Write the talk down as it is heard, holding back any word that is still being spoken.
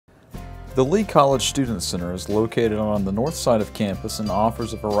The Lee College Student Center is located on the north side of campus and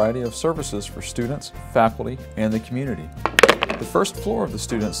offers a variety of services for students, faculty, and the community. The first floor of the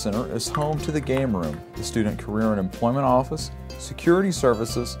Student Center is home to the Game Room, the Student Career and Employment Office, Security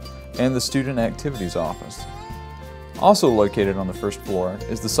Services, and the Student Activities Office. Also located on the first floor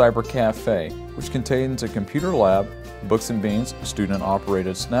is the Cyber Cafe, which contains a computer lab, Books and Beans,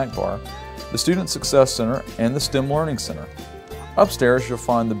 student-operated snack bar, the Student Success Center, and the STEM Learning Center. Upstairs you'll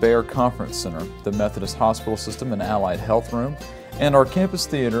find the Bayer Conference Center, the Methodist Hospital System and Allied Health Room, and our campus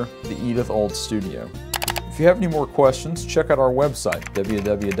theater, the Edith Old Studio. If you have any more questions, check out our website,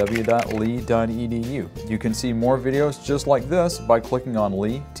 www.lee.edu. You can see more videos just like this by clicking on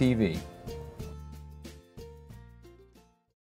Lee TV.